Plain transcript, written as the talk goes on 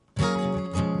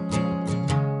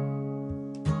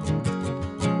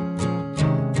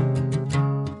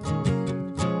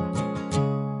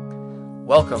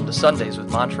Welcome to Sundays with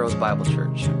Montrose Bible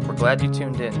Church. We're glad you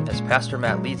tuned in as Pastor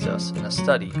Matt leads us in a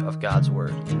study of God's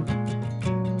Word.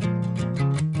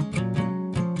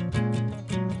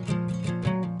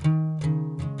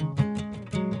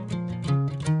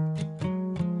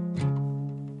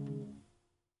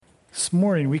 This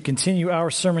morning we continue our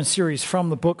sermon series from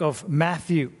the book of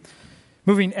Matthew,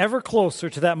 moving ever closer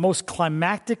to that most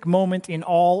climactic moment in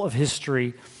all of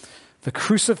history, the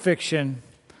crucifixion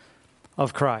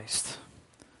of Christ.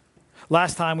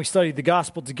 Last time we studied the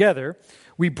gospel together,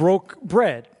 we broke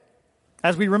bread.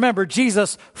 As we remember,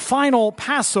 Jesus' final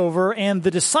Passover and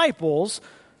the disciples'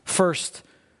 first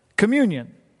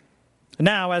communion.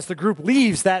 Now, as the group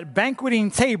leaves that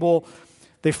banqueting table,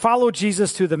 they follow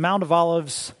Jesus to the Mount of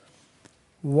Olives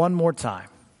one more time,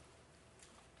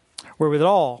 where we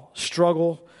all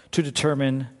struggle to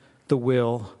determine the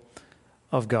will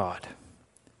of God.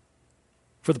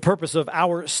 For the purpose of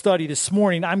our study this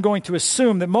morning, I'm going to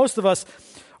assume that most of us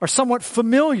are somewhat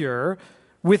familiar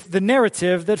with the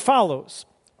narrative that follows.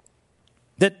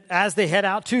 That as they head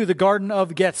out to the Garden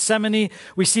of Gethsemane,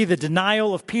 we see the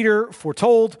denial of Peter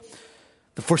foretold,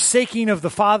 the forsaking of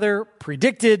the Father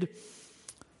predicted,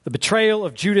 the betrayal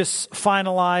of Judas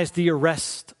finalized, the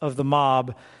arrest of the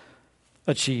mob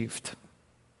achieved.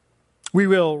 We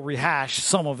will rehash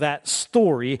some of that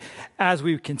story as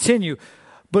we continue.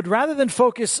 But rather than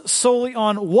focus solely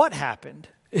on what happened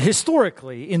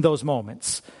historically in those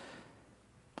moments,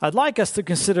 I'd like us to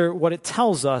consider what it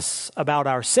tells us about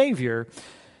our Savior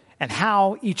and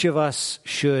how each of us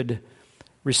should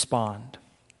respond.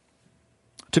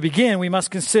 To begin, we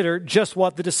must consider just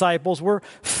what the disciples were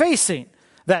facing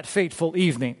that fateful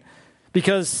evening,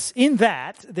 because in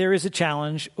that there is a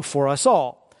challenge for us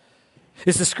all.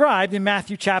 It's described in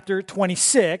Matthew chapter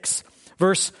 26,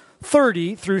 verse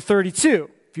 30 through 32.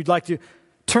 If you'd like to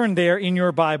turn there in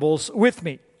your Bibles with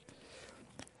me.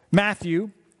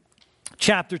 Matthew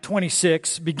chapter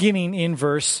 26, beginning in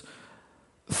verse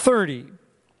 30.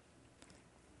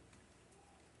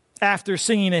 After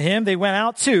singing a hymn, they went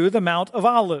out to the Mount of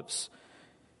Olives.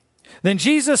 Then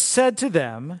Jesus said to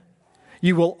them,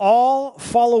 "You will all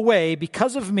fall away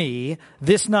because of me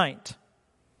this night.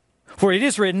 For it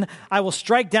is written, I will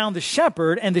strike down the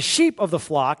shepherd, and the sheep of the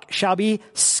flock shall be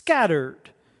scattered.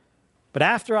 But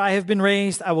after I have been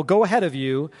raised, I will go ahead of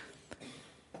you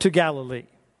to Galilee."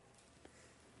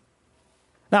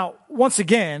 Now, once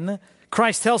again,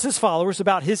 Christ tells his followers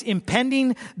about his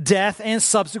impending death and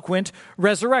subsequent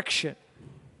resurrection.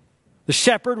 The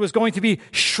shepherd was going to be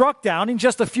struck down in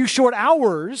just a few short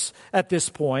hours at this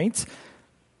point,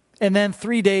 and then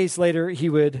 3 days later he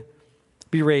would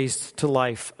be raised to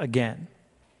life again.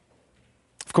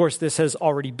 Of course, this has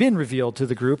already been revealed to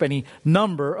the group any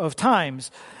number of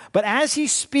times. But as he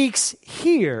speaks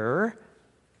here,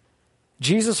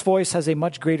 Jesus' voice has a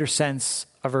much greater sense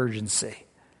of urgency,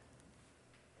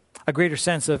 a greater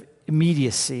sense of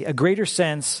immediacy, a greater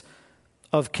sense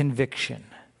of conviction.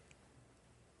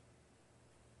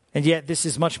 And yet, this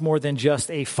is much more than just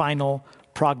a final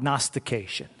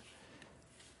prognostication.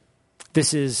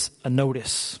 This is a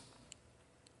notice,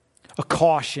 a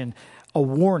caution, a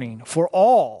warning for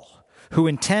all who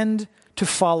intend to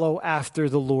follow after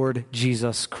the Lord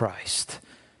Jesus Christ.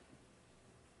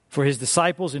 For his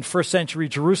disciples in first century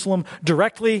Jerusalem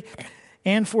directly,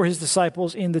 and for his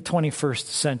disciples in the 21st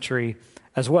century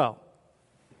as well.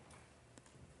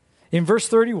 In verse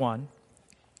 31,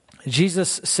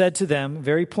 Jesus said to them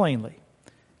very plainly,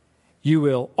 "You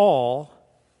will all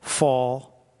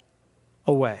fall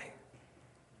away."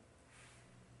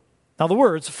 Now the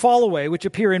words "fall away," which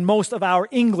appear in most of our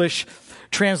English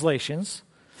translations,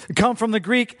 come from the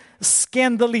Greek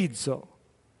skandalizo,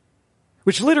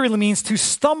 which literally means to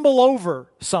stumble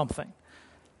over something,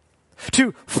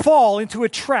 to fall into a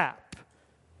trap,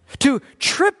 to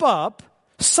trip up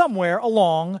somewhere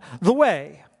along the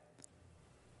way.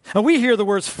 And we hear the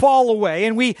words "fall away,"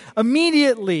 and we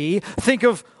immediately think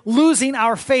of losing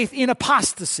our faith in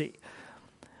apostasy.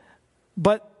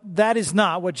 But that is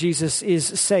not what Jesus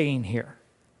is saying here.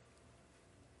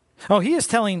 Oh, he is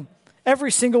telling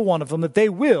every single one of them that they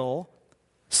will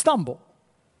stumble,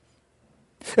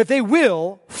 that they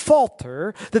will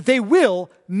falter, that they will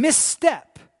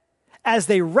misstep as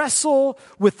they wrestle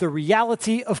with the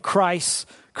reality of Christ's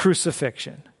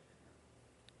crucifixion.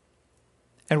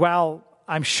 And while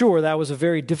I'm sure that was a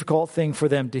very difficult thing for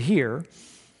them to hear,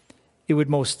 it would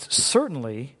most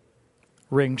certainly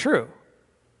ring true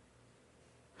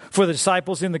for the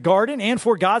disciples in the garden and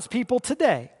for God's people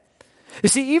today. You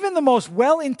see, even the most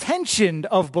well-intentioned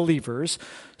of believers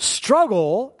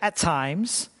struggle at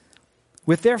times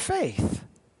with their faith.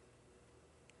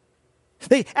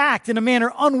 They act in a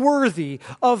manner unworthy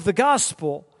of the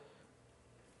gospel.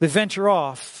 They venture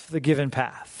off the given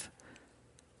path.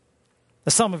 Now,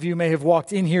 some of you may have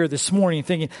walked in here this morning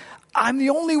thinking, I'm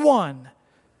the only one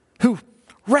who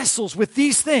wrestles with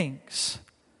these things.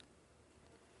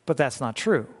 But that's not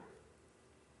true.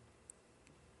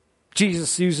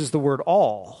 Jesus uses the word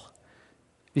all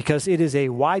because it is a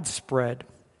widespread,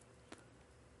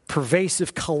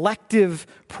 pervasive, collective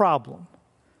problem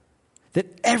that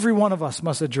every one of us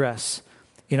must address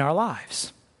in our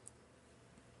lives.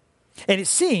 And it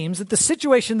seems that the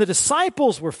situation the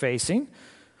disciples were facing,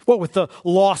 with the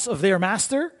loss of their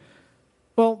master,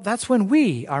 that's when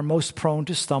we are most prone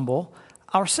to stumble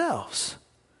ourselves.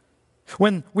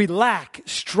 When we lack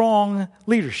strong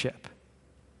leadership.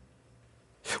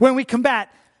 When we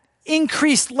combat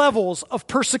increased levels of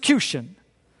persecution.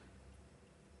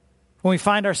 When we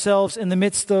find ourselves in the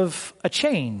midst of a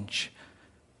change.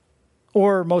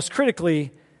 Or most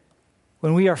critically,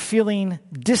 when we are feeling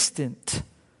distant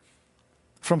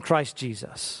from Christ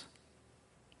Jesus.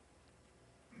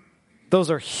 Those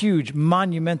are huge,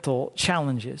 monumental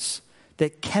challenges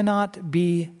that cannot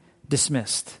be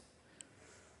dismissed.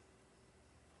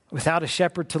 Without a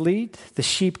shepherd to lead, the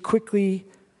sheep quickly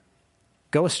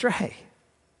go astray.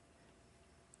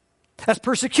 As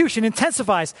persecution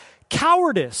intensifies,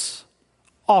 cowardice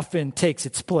often takes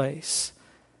its place.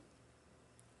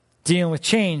 Dealing with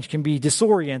change can be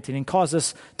disorienting and cause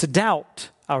us to doubt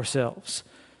ourselves.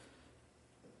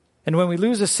 And when we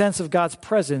lose a sense of God's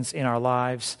presence in our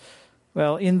lives,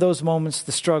 in those moments,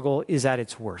 the struggle is at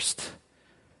its worst.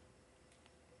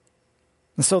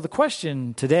 And so the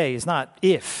question today is not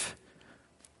if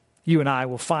you and I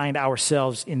will find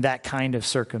ourselves in that kind of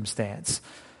circumstance,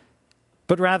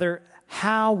 but rather,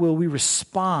 how will we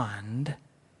respond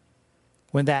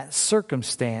when that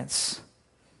circumstance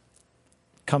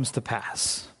comes to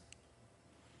pass?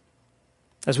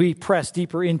 As we press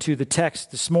deeper into the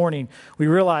text this morning, we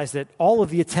realize that all of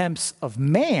the attempts of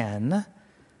man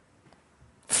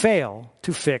fail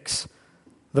to fix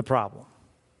the problem.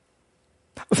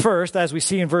 First, as we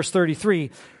see in verse 33,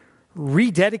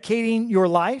 rededicating your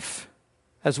life,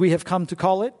 as we have come to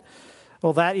call it,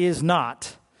 that is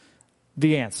not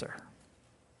the answer.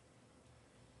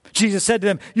 Jesus said to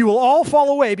them, you will all fall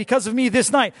away because of me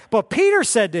this night. But Peter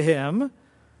said to him,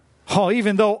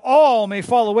 even though all may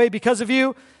fall away because of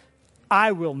you,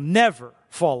 I will never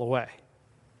fall away.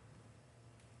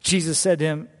 Jesus said to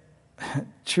him,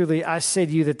 truly, I say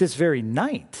to you that this very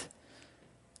night,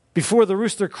 before the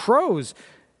rooster crows,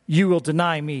 you will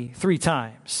deny me 3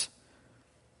 times.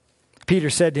 Peter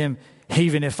said to him,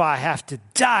 even if I have to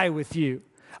die with you,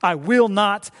 I will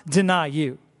not deny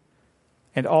you.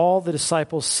 And all the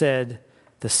disciples said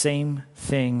the same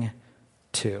thing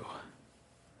too.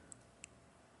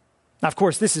 Now, of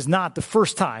course, this is not the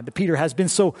first time that Peter has been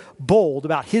so bold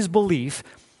about his belief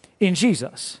in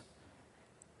Jesus.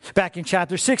 Back in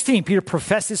chapter 16, Peter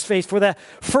professed his faith for the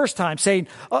first time, saying,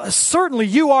 certainly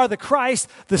you are the Christ,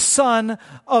 the Son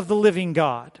of the living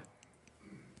God.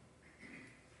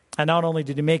 And not only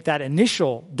did he make that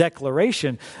initial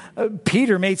declaration,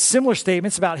 Peter made similar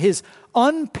statements about his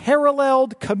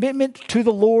unparalleled commitment to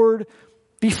the Lord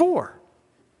before.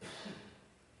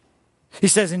 He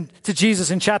says to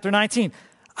Jesus in chapter 19,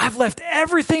 I've left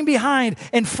everything behind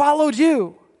and followed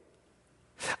you.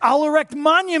 I'll erect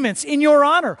monuments in your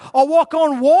honor. I'll walk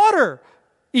on water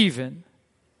even.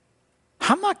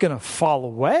 I'm not going to fall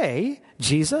away,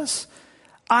 Jesus.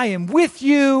 I am with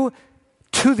you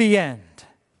to the end.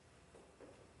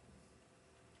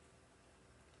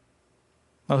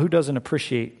 Well, who doesn't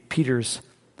appreciate Peter's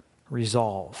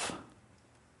resolve?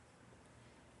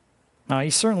 Now, he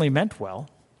certainly meant well.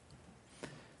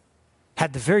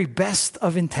 Had the very best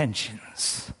of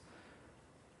intentions.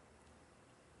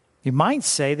 You might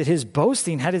say that his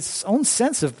boasting had its own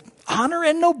sense of honor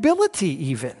and nobility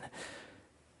even.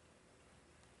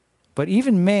 But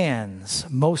even man's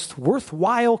most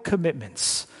worthwhile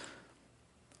commitments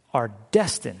are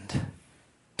destined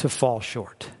to fall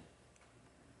short.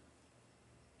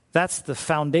 That's the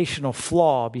foundational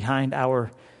flaw behind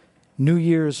our New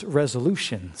Year's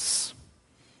resolutions.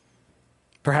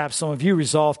 Perhaps some of you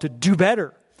resolved to do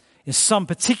better in some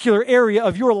particular area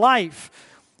of your life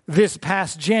this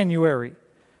past January.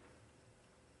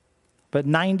 But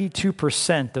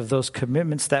 92% of those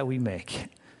commitments that we make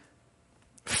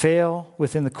fail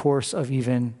within the course of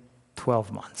even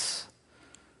 12 months.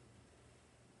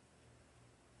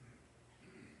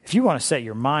 If you want to set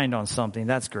your mind on something,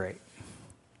 that's great.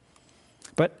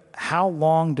 But how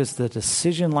long does the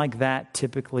decision like that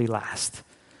typically last?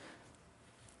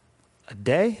 A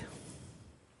day?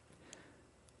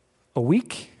 A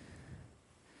week?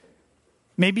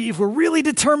 Maybe if we're really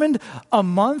determined, a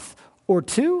month or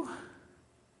two.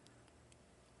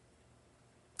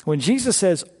 When Jesus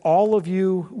says, all of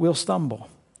you will stumble,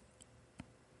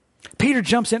 Peter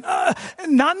jumps in,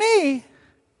 not me.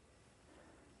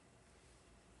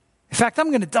 In fact, I'm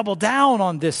going to double down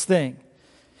on this thing.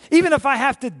 Even if I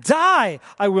have to die,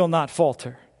 I will not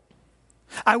falter.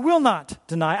 I will not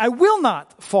deny. I will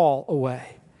not fall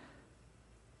away.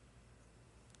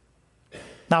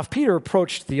 Now, if Peter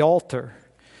approached the altar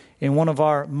in one of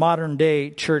our modern day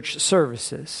church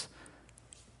services,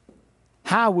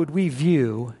 how would we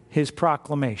view his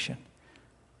proclamation?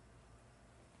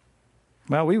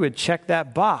 Well, we would check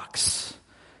that box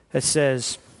that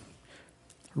says,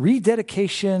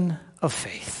 rededication of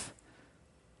faith.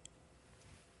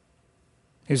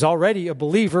 He's already a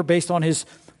believer based on his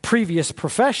previous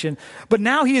profession, but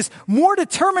now he is more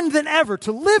determined than ever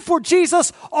to live for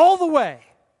Jesus all the way.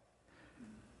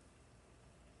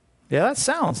 Yeah, that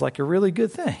sounds like a really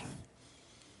good thing.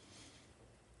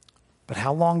 But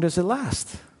how long does it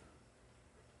last?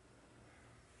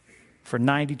 For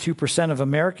 92% of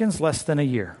Americans, less than a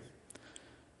year.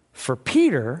 For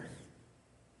Peter,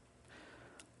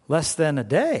 less than a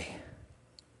day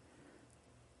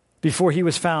before he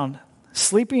was found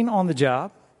sleeping on the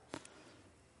job,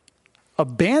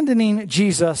 abandoning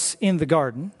Jesus in the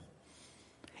garden,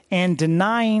 and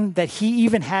denying that he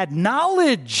even had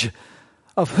knowledge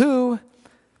of who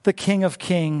the King of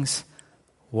Kings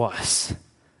was.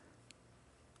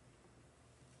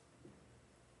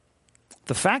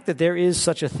 The fact that there is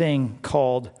such a thing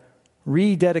called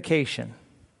rededication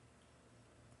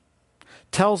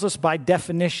tells us by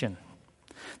definition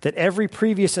that every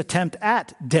previous attempt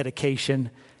at dedication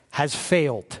has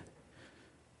failed.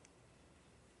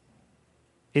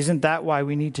 Isn't that why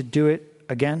we need to do it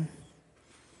again?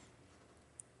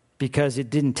 Because it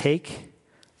didn't take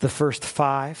the first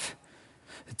 5,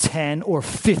 10, or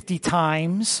 50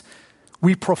 times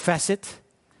we profess it.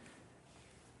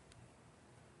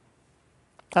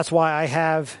 That's why I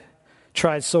have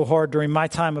tried so hard during my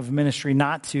time of ministry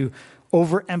not to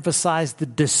overemphasize the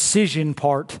decision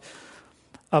part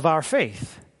of our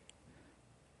faith.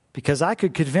 Because I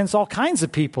could convince all kinds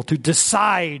of people to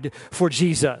decide for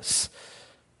Jesus.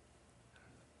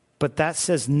 But that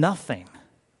says nothing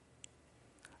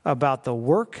about the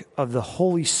work of the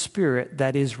Holy Spirit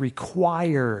that is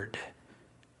required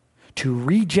to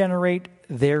regenerate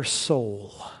their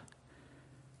soul.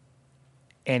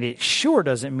 And it sure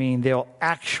doesn't mean they'll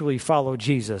actually follow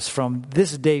Jesus from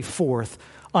this day forth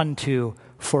unto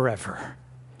forever.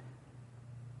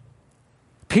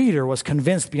 Peter was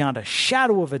convinced beyond a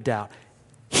shadow of a doubt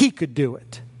he could do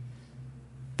it.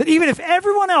 That even if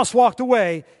everyone else walked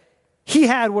away, he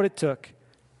had what it took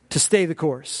to stay the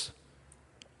course.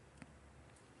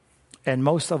 And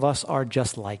most of us are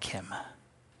just like him.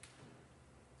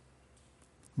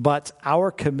 But our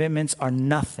commitments are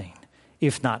nothing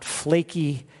if not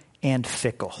flaky and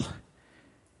fickle.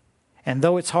 And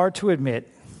though it's hard to admit,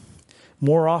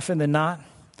 more often than not,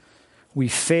 we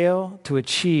fail to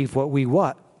achieve what we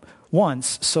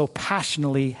once so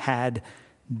passionately had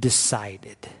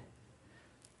decided.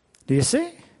 Do you see?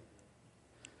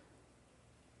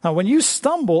 Now, when you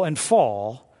stumble and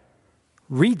fall,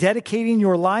 rededicating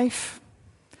your life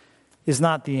is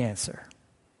not the answer.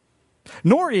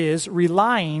 Nor is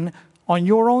relying on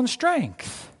your own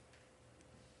strength.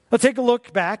 Let's take a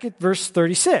look back at verse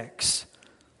 36.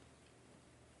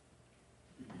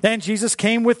 Then Jesus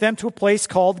came with them to a place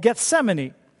called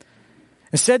Gethsemane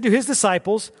and said to his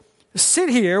disciples, "Sit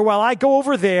here while I go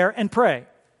over there and pray."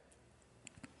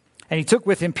 And he took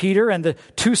with him Peter and the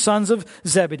 2 sons of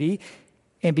Zebedee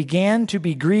and began to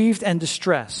be grieved and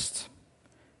distressed.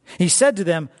 He said to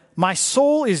them, "My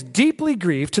soul is deeply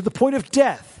grieved to the point of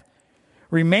death.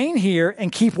 Remain here and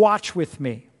keep watch with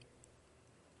me."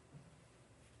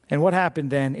 And what happened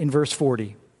then in verse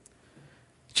 40?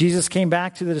 Jesus came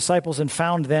back to the disciples and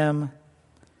found them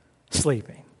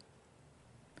sleeping.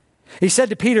 He said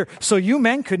to Peter, "So you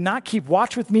men could not keep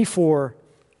watch with me for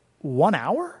 1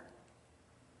 hour?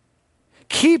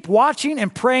 Keep watching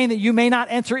and praying that you may not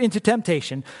enter into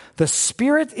temptation. The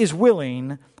spirit is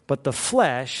willing, but the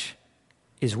flesh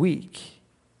is weak."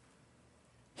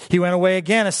 He went away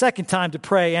again a second time to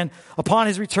pray, and upon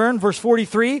his return, verse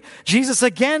 43, Jesus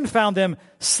again found them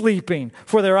sleeping,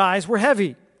 for their eyes were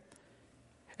heavy.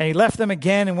 And he left them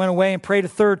again and went away and prayed a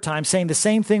third time, saying the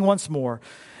same thing once more.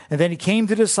 And then he came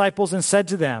to the disciples and said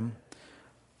to them,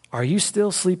 "Are you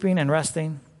still sleeping and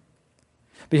resting?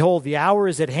 Behold, the hour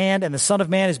is at hand, and the Son of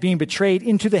Man is being betrayed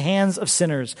into the hands of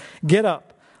sinners. Get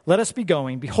up, let us be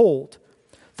going. Behold,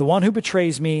 the one who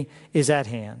betrays me is at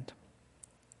hand."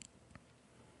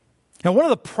 Now, one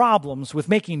of the problems with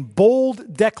making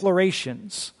bold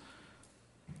declarations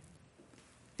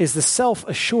is the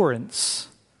self-assurance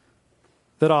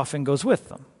that often goes with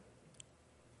them.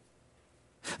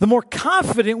 The more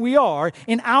confident we are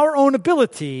in our own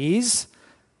abilities,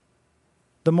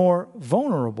 the more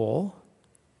vulnerable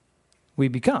we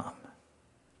become.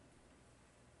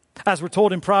 As we're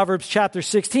told in Proverbs chapter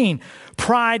 16,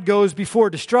 pride goes before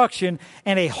destruction,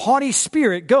 and a haughty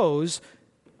spirit goes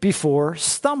before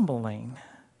stumbling.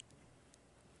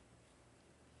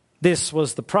 This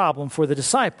was the problem for the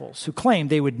disciples, who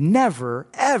claimed they would never,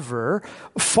 ever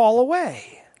fall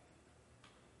away.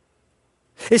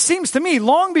 It seems to me,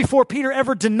 long before Peter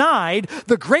ever denied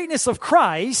the greatness of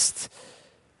Christ,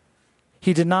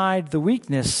 he denied the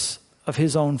weakness of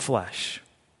his own flesh.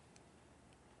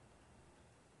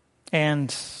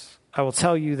 And I will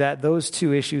tell you that those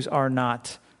two issues are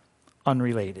not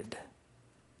unrelated.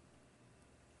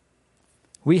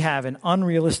 We have an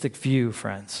unrealistic view,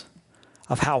 friends,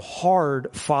 of how hard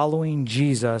following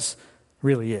Jesus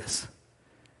really is.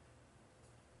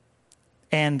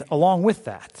 And along with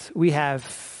that, we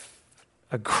have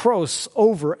a gross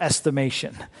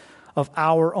overestimation of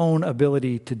our own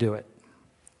ability to do it.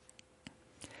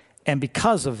 And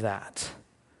because of that,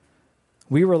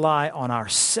 we rely on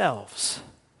ourselves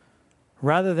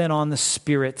rather than on the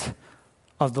Spirit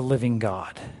of the living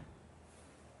God. I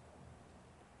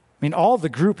mean, all the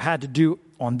group had to do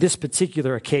on this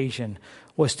particular occasion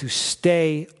was to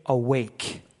stay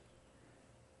awake.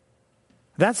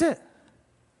 That's it.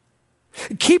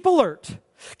 Keep alert.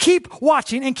 Keep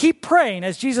watching and keep praying,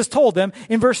 as Jesus told them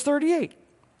in verse 38.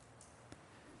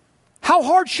 How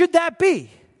hard should that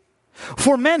be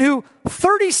for men who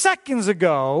 30 seconds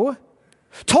ago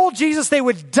told Jesus they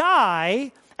would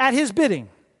die at his bidding?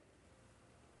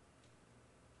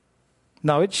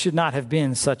 No, it should not have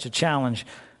been such a challenge.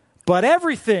 But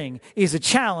everything is a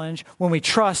challenge when we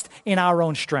trust in our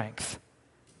own strength.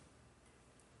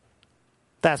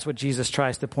 That's what Jesus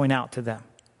tries to point out to them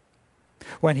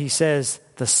when he says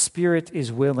the spirit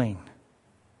is willing,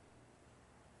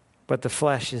 but the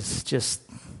flesh is just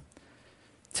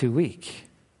too weak.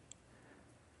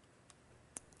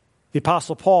 The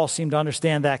Apostle Paul seemed to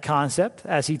understand that concept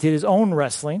as he did his own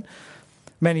wrestling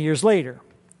many years later.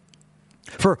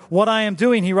 For what I am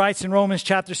doing, he writes in Romans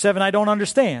chapter 7, I don't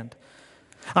understand.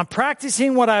 I'm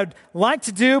practicing what I'd like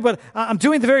to do, but I'm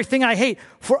doing the very thing I hate.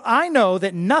 For I know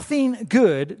that nothing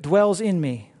good dwells in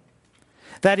me,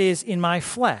 that is, in my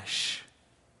flesh.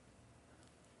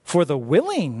 For the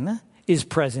willing is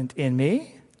present in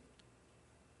me.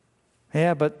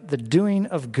 Yeah, but the doing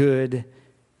of good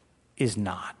is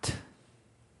not.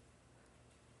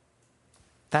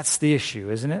 That's the issue,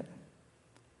 isn't it?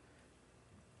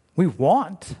 We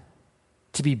want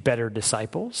to be better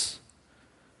disciples.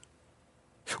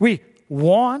 We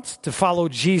want to follow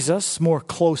Jesus more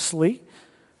closely.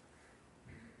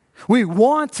 We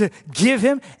want to give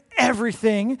him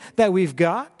everything that we've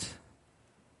got.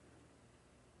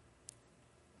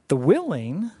 The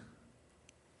willing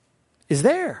is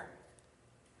there.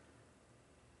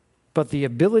 But the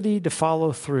ability to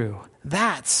follow through,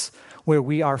 that's where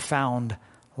we are found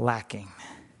lacking.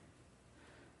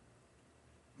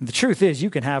 The truth is,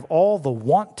 you can have all the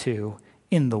want to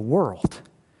in the world.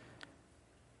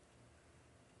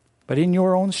 But in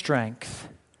your own strength,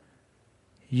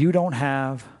 you don't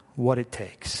have what it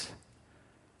takes.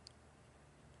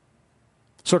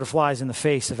 Sort of flies in the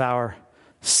face of our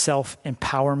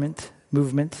self-empowerment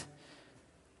movement.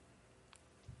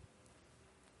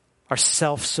 Our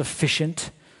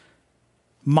self-sufficient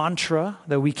mantra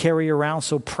that we carry around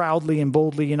so proudly and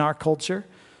boldly in our culture.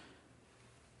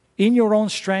 In your own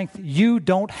strength, you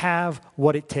don't have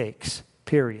what it takes,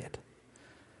 period.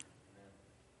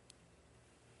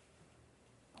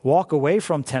 Walk away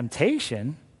from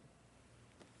temptation.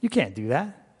 You can't do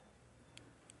that.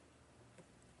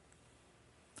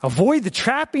 Avoid the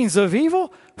trappings of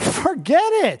evil?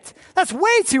 Forget it. That's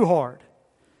way too hard.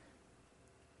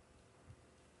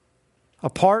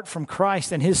 Apart from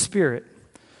Christ and his Spirit,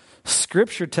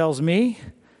 Scripture tells me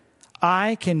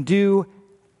I can do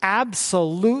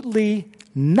absolutely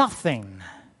nothing.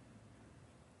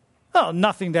 Well,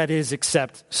 nothing that is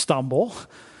except stumble,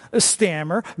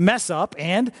 stammer, mess up,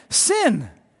 and sin.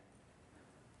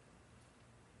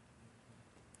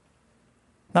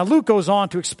 Now, Luke goes on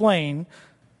to explain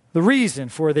the reason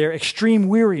for their extreme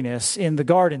weariness in the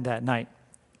garden that night.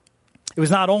 It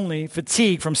was not only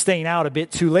fatigue from staying out a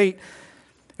bit too late,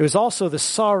 it was also the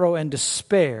sorrow and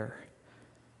despair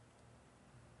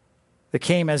that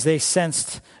came as they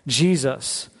sensed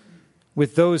Jesus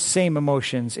with those same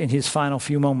emotions in his final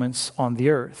few moments on the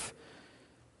earth.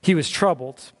 He was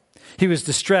troubled. He was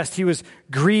distressed. He was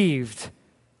grieved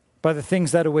by the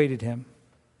things that awaited him.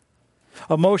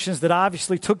 Emotions that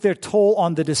obviously took their toll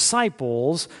on the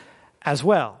disciples as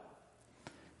well.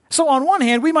 So on one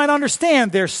hand, we might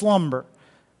understand their slumber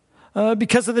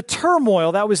because of the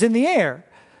turmoil that was in the air.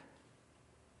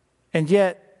 And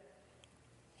yet,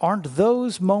 aren't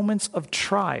those moments of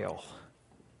trial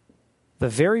the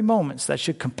very moments that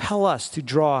should compel us to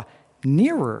draw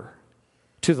nearer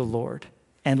to the Lord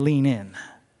and lean in?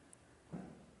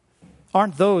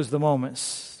 Aren't those the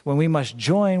moments when we must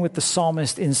join with the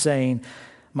psalmist in saying,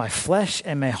 "My flesh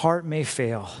and my heart may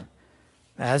fail,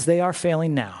 as they are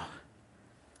failing now.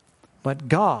 But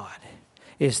God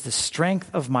is the strength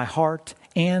of my heart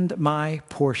and my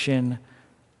portion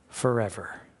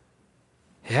forever."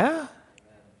 Yeah?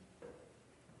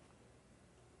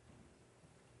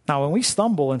 Now, when we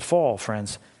stumble and fall,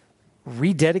 friends,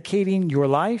 rededicating your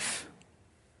life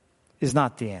is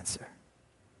not the answer.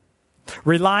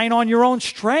 Relying on your own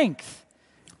strength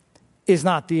is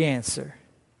not the answer.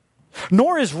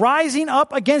 Nor is rising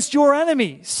up against your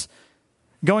enemies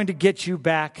going to get you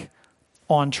back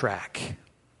on track.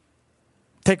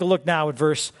 Take a look now at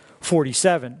verse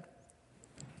 47.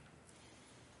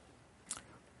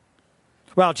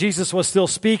 While Jesus was still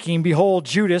speaking, behold,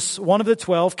 Judas, one of the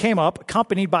 12, came up,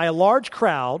 accompanied by a large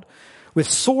crowd with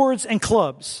swords and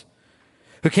clubs,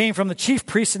 who came from the chief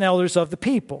priests and elders of the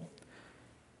people.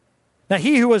 Now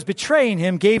he who was betraying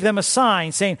him gave them a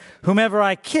sign, saying, "Whomever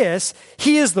I kiss,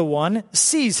 he is the one,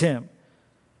 seize him."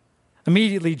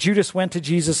 Immediately Judas went to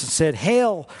Jesus and said,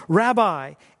 "Hail,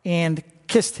 Rabbi," and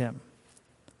kissed him.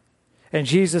 And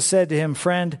Jesus said to him,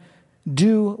 "Friend,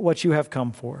 do what you have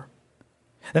come for."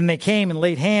 Then they came and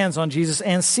laid hands on Jesus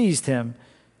and seized him.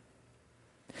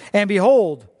 And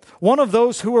behold, one of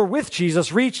those who were with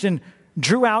Jesus reached and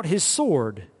drew out his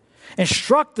sword and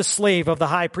struck the slave of the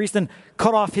high priest and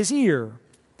cut off his ear.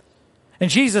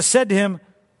 And Jesus said to him,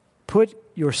 "Put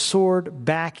your sword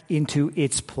back into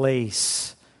its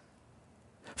place.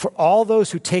 For all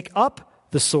those who take up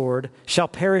the sword shall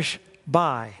perish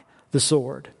by the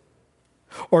sword.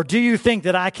 Or do you think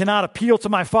that I cannot appeal to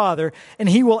my Father, and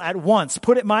he will at once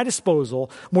put at my disposal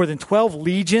more than 12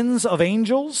 legions of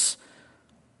angels?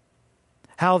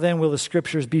 How then will the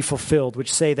scriptures be fulfilled,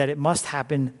 which say that it must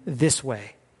happen this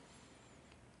way?"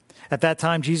 At that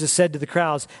time, Jesus said to the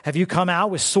crowds, "Have you come out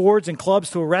with swords and clubs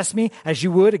to arrest me as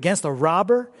you would against a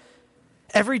robber?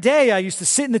 Every day I used to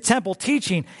sit in the temple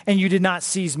teaching, and you did not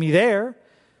seize me there.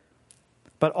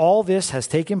 But all this has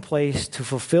taken place to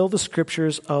fulfill the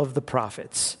scriptures of the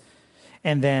prophets."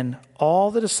 And then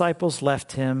all the disciples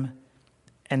left him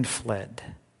and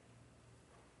fled.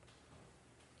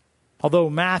 Although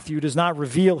Matthew does not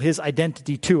reveal his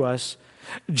identity to us,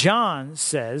 John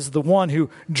says the one who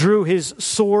drew his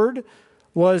sword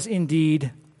was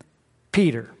indeed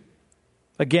Peter.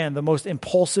 Again, the most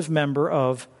impulsive member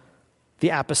of the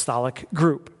apostolic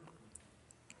group.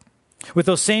 With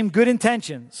those same good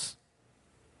intentions,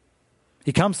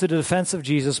 he comes to the defense of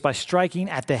Jesus by striking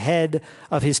at the head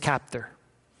of his captor.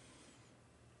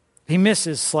 He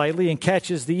misses slightly and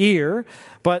catches the ear,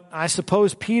 but I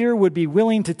suppose Peter would be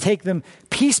willing to take them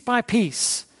piece by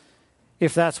piece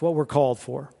if that's what we're called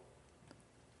for.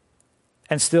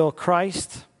 And still,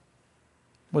 Christ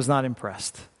was not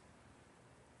impressed,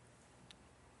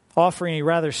 offering a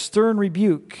rather stern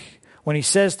rebuke when he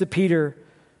says to Peter,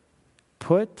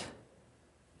 "Put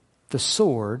the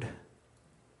sword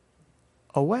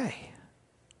away.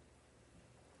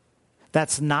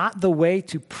 That's not the way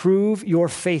to prove your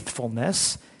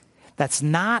faithfulness. That's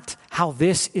not how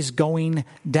this is going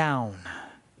down."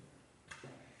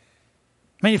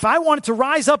 I mean, if I wanted to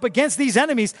rise up against these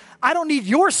enemies, I don't need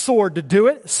your sword to do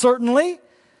it, certainly.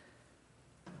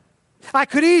 I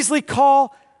could easily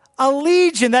call a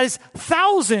legion, that is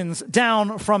thousands,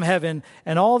 down from heaven,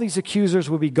 and all these accusers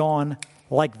would be gone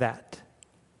like that.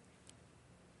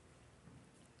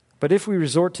 But if we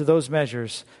resort to those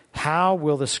measures, how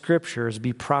will the scriptures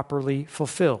be properly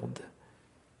fulfilled?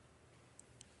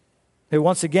 And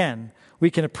once again,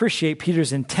 we can appreciate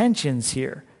Peter's intentions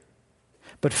here.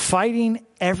 But fighting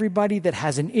everybody that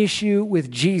has an issue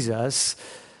with Jesus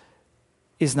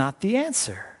is not the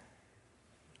answer.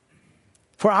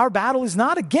 For our battle is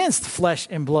not against flesh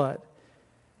and blood.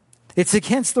 It's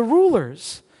against the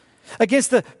rulers,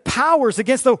 against the powers,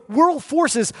 against the world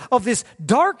forces of this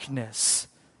darkness.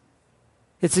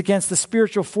 It's against the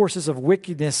spiritual forces of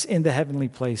wickedness in the heavenly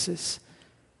places.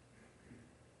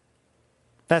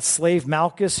 That slave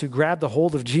Malchus who grabbed a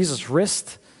hold of Jesus'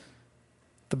 wrist,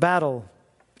 the battle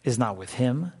is not with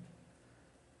him,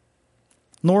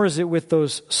 nor is it with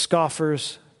those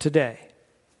scoffers today.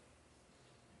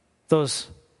 Those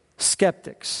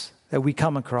skeptics that we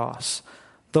come across,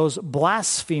 those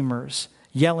blasphemers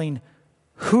yelling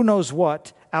who knows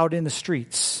what out in the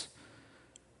streets.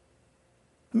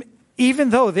 Even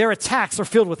though their attacks are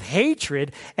filled with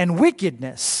hatred and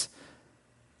wickedness,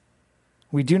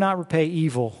 we do not repay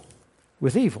evil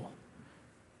with evil.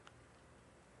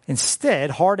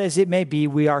 Instead, hard as it may be,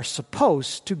 we are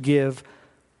supposed to give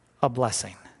a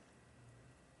blessing.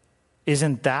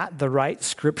 Isn't that the right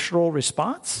scriptural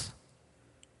response?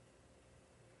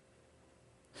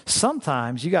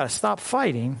 Sometimes you got to stop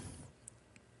fighting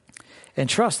and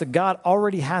trust that God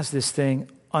already has this thing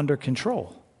under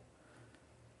control.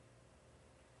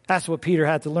 That's what Peter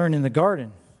had to learn in the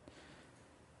garden.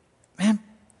 Man,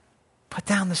 put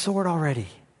down the sword already.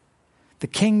 The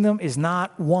kingdom is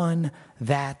not won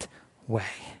that way.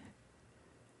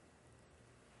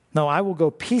 No, I will go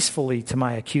peacefully to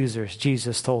my accusers,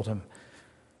 Jesus told him.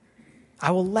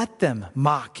 I will let them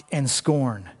mock and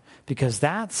scorn, because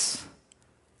that's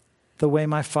the way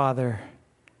my Father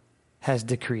has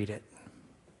decreed it.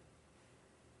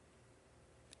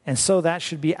 And so that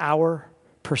should be our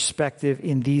perspective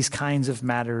in these kinds of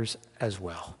matters as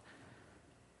well.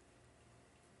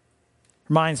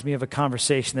 Reminds me of a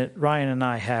conversation that Ryan and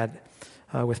I had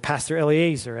with Pastor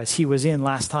Eliezer as he was in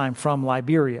last time from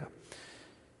Liberia.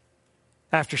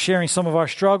 After sharing some of our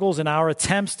struggles and our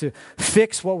attempts to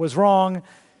fix what was wrong,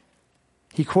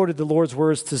 he quoted the Lord's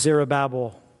words to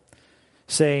Zerubbabel,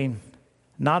 saying,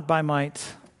 "Not by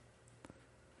might,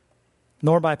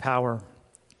 nor by power,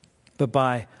 but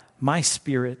by my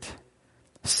Spirit,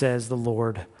 says the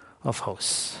Lord of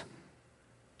hosts."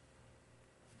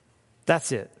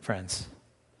 That's it, friends.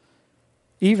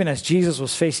 Even as Jesus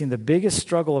was facing the biggest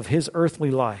struggle of his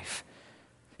earthly life,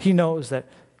 he knows that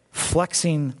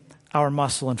flexing our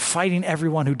muscle and fighting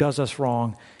everyone who does us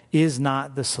wrong is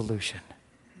not the solution.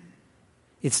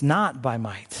 It's not by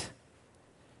might,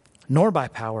 nor by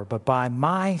power, but by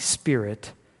my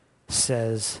Spirit,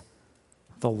 says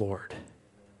the Lord.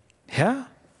 Yeah?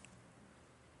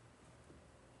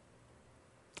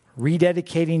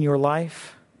 Rededicating your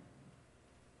life,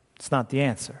 it's not the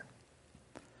answer.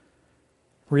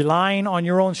 Relying on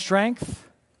your own strength,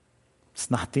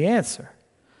 it's not the answer.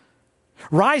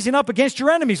 Rising up against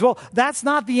your enemies, well, that's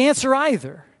not the answer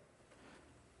either.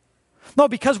 No,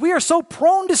 because we are so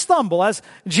prone to stumble, as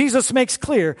Jesus makes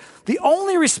clear, the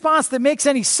only response that makes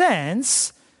any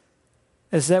sense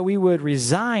is that we would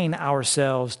resign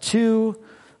ourselves to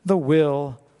the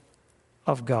will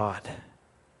of God.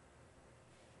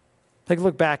 Take a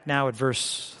look back now at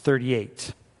verse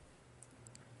 38.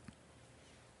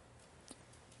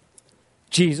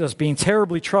 Jesus, being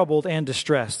terribly troubled and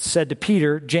distressed, said to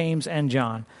Peter, James, and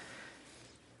John,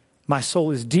 "My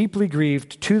soul is deeply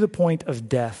grieved to the point of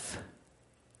death.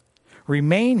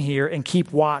 Remain here and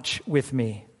keep watch with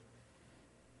me."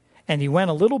 And he went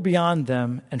a little beyond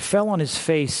them and fell on his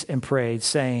face and prayed,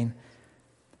 saying,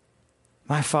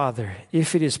 "My Father,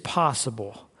 if it is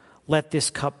possible, let this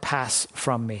cup pass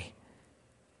from me.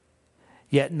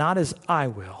 Yet not as I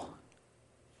will,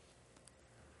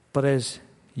 but as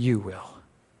you will."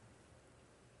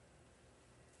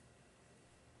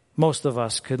 Most of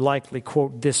us could likely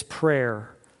quote this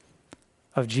prayer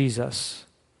of Jesus,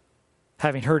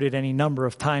 having heard it any number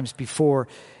of times before.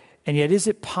 And yet, is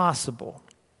it possible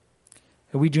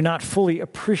that we do not fully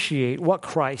appreciate what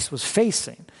Christ was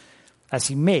facing as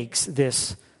he makes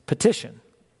this petition?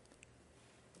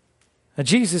 Now,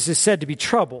 Jesus is said to be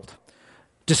troubled,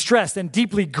 distressed, and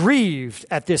deeply grieved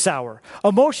at this hour.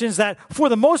 Emotions that, for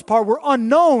the most part, were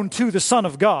unknown to the Son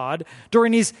of God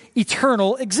during his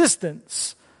eternal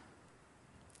existence.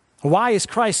 Why is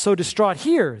Christ so distraught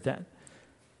here, then?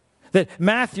 That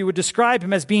Matthew would describe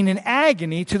him as being in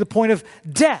agony to the point of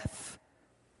death.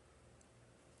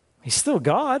 He's still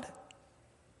God,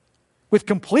 with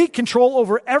complete control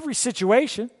over every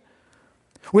situation,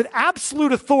 with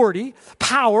absolute authority,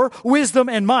 power, wisdom,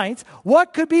 and might.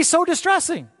 What could be so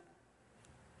distressing?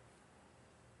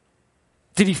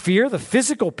 Did he fear the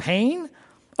physical pain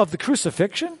of the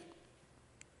crucifixion?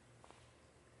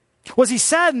 Was he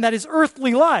saddened that his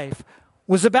earthly life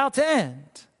was about to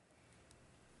end?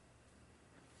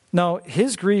 No,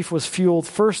 his grief was fueled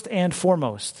first and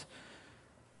foremost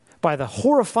by the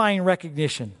horrifying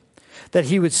recognition that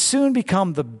he would soon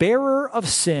become the bearer of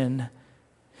sin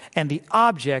and the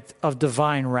object of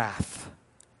divine wrath.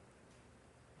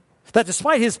 That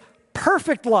despite his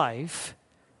perfect life,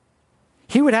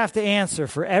 he would have to answer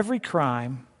for every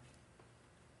crime,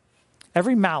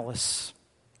 every malice,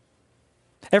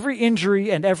 every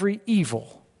injury, and every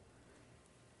evil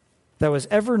that was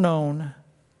ever known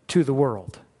to the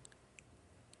world.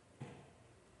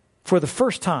 For the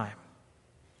first time,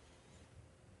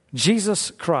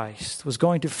 Jesus Christ was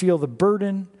going to feel the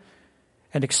burden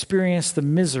and experience the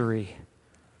misery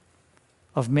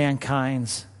of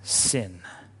mankind's sin.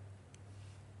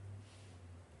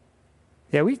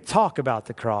 Yeah, we talk about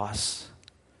the cross,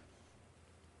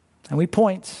 and we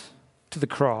point to the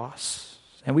cross,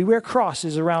 and we wear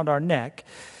crosses around our neck,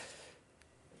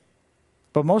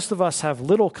 but most of us have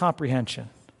little comprehension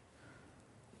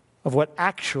of what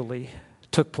actually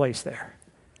took place there.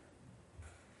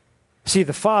 See,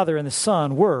 the Father and the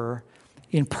Son were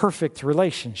in perfect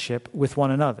relationship with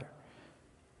one another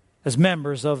as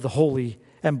members of the Holy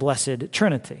and Blessed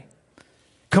Trinity.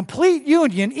 Complete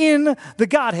union in the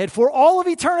Godhead for all of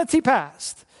eternity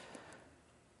past,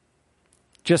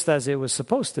 just as it was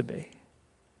supposed to be.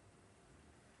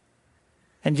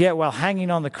 And yet, while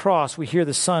hanging on the cross, we hear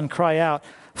the Son cry out,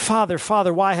 "Father,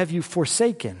 Father, why have you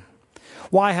forsaken?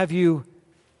 Why have you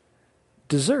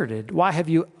deserted? Why have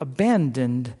you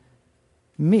abandoned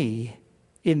me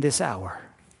in this hour?"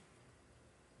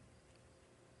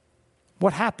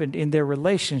 What happened in their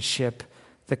relationship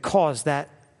that caused that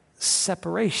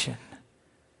separation?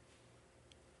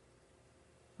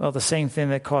 Well, the same thing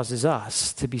that causes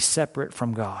us to be separate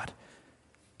from God.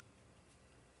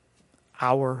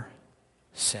 Our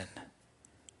sin.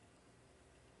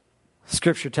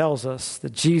 Scripture tells us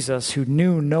that Jesus, who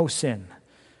knew no sin,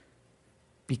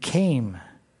 became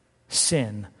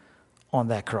sin on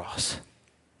that cross,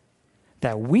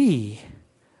 that we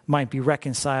might be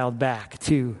reconciled back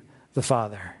to the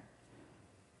Father.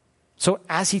 So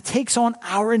as he takes on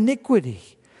our iniquity,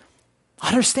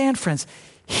 understand, friends,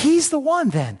 he's the one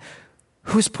then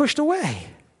who's pushed away.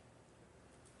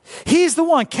 He's the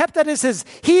one kept at his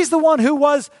distance. He's the one who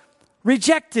was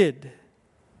rejected,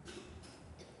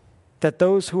 that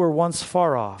those who were once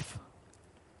far off,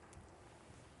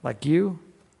 like you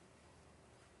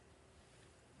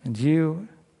and you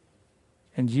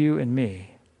and you and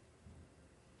me,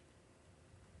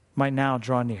 might now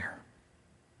draw near.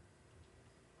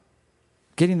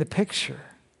 Getting the picture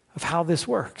of how this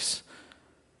works.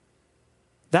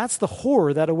 That's the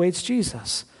horror that awaits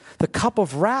Jesus. The cup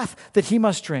of wrath that he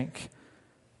must drink.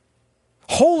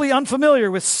 Wholly unfamiliar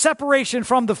with separation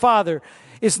from the Father.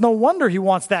 It's no wonder he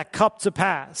wants that cup to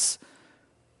pass.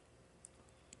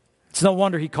 It's no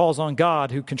wonder he calls on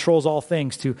God, who controls all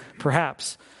things, to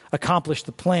perhaps accomplish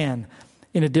the plan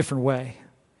in a different way.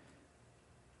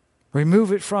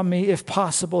 Remove it from me if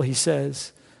possible, he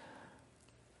says.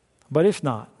 But if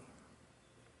not,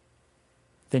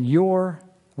 then your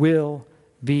will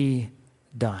be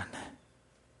done.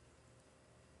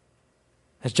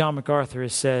 As John MacArthur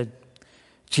has said,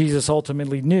 Jesus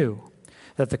ultimately knew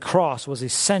that the cross was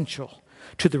essential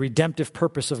to the redemptive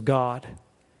purpose of God.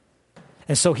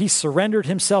 And so he surrendered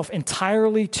himself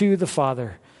entirely to the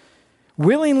Father,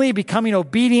 willingly becoming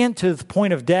obedient to the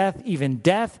point of death, even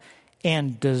death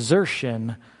and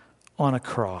desertion on a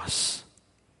cross.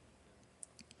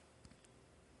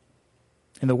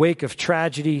 In the wake of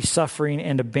tragedy, suffering,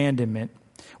 and abandonment,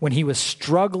 when he was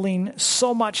struggling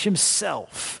so much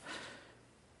himself,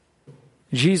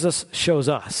 Jesus shows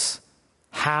us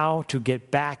how to get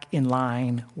back in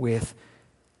line with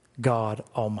God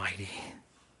Almighty.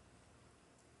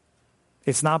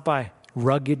 It's not by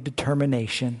rugged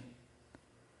determination.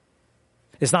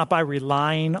 It's not by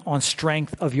relying on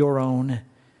strength of your own.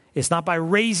 It's not by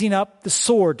raising up the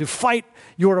sword to fight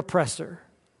your oppressor.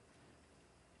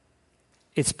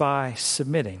 It's by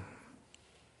submitting,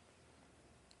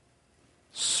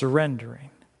 surrendering,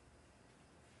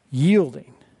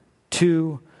 yielding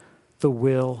to the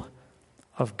will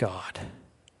of God.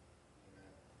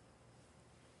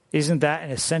 Isn't that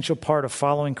an essential part of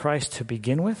following Christ to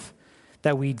begin with?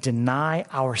 That we deny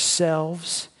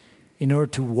ourselves in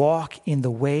order to walk in the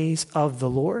ways of the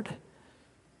Lord?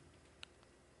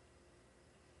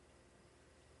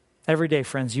 Every day,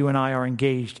 friends, you and I are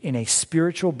engaged in a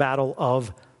spiritual battle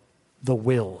of the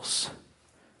wills.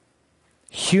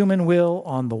 Human will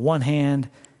on the one hand,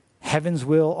 heaven's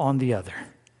will on the other.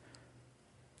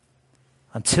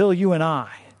 Until you and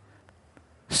I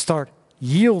start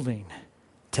yielding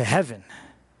to heaven,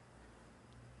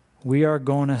 we are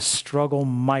going to struggle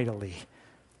mightily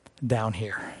down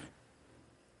here.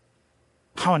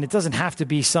 Oh, and it doesn't have to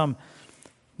be some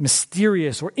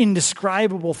mysterious or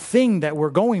indescribable thing that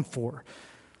we're going for.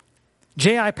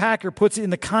 J.I. Packer puts it in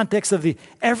the context of the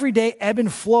everyday ebb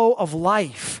and flow of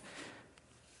life.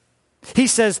 He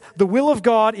says, the will of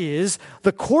God is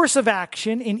the course of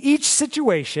action in each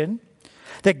situation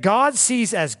that God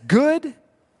sees as good,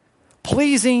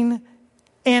 pleasing,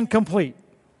 and complete.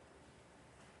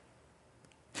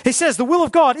 He says the will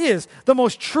of God is the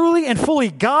most truly and fully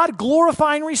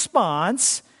God-glorifying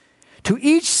response to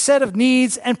each set of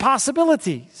needs and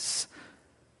possibilities.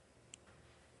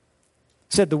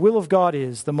 Said the will of God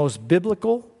is the most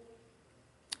biblical,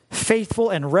 faithful,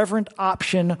 and reverent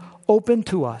option open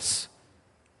to us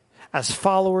as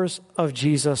followers of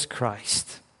Jesus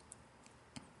Christ.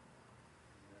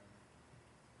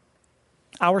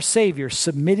 Our Savior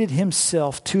submitted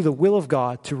himself to the will of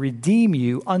God to redeem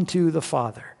you unto the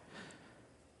Father.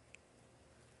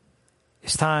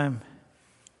 It's time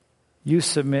you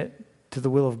submit to the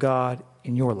will of God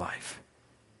in your life,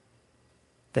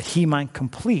 that he might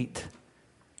complete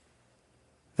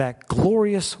that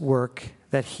glorious work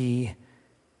that he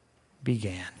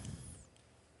began.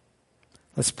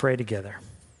 Let's pray together.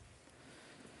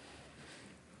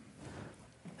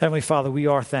 Heavenly Father, we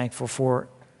are thankful for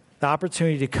the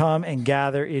opportunity to come and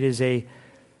gather. It is a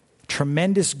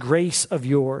tremendous grace of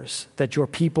yours that your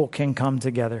people can come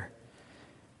together.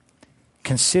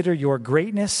 Consider your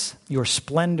greatness, your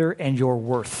splendor, and your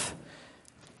worth.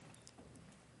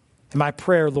 And my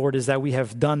prayer, Lord, is that we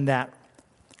have done that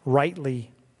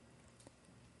rightly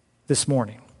this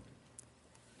morning.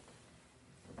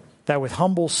 That with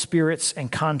humble spirits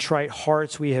and contrite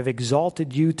hearts, we have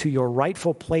exalted you to your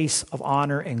rightful place of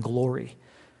honor and glory.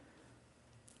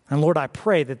 And Lord, I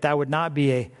pray that that would not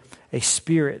be a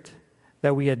spirit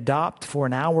that we adopt for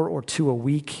an hour or two a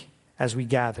week as we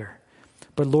gather.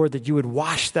 But Lord, that you would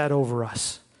wash that over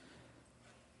us.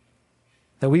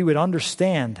 That we would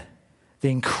understand the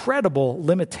incredible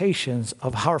limitations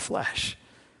of our flesh.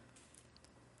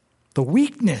 The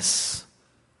weakness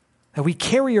that we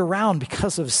carry around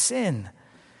because of sin.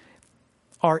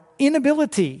 Our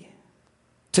inability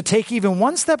to take even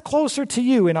one step closer to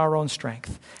you in our own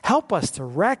strength. Help us to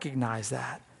recognize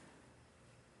that.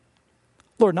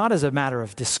 Lord, not as a matter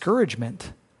of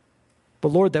discouragement, but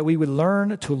Lord, that we would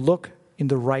learn to look in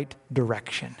the right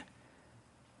direction.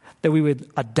 That we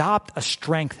would adopt a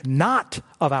strength not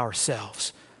of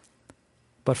ourselves,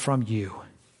 but from you.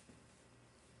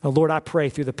 Now, Lord, I pray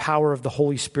through the power of the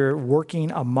Holy Spirit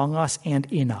working among us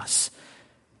and in us,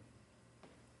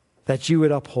 that you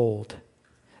would uphold,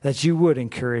 that you would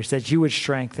encourage, that you would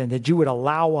strengthen, that you would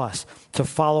allow us to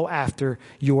follow after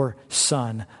your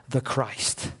Son, the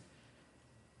Christ.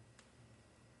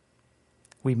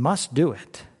 We must do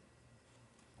it.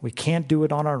 We can't do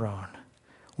it on our own.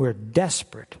 We're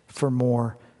desperate for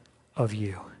more of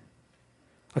you.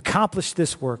 Accomplish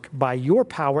this work by your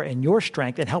power and your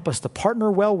strength, and help us to partner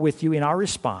well with you in our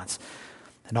response.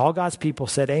 And all God's people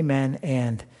said amen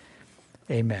and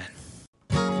amen.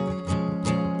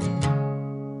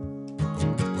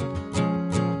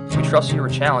 We trust you were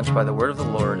challenged by the word of the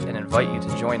Lord and invite you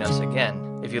to join us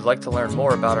again. If you'd like to learn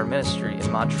more about our ministry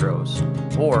in Montrose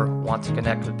or want to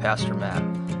connect with Pastor Matt,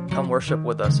 come worship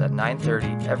with us at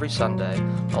 9:30 every Sunday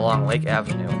along Lake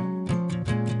Avenue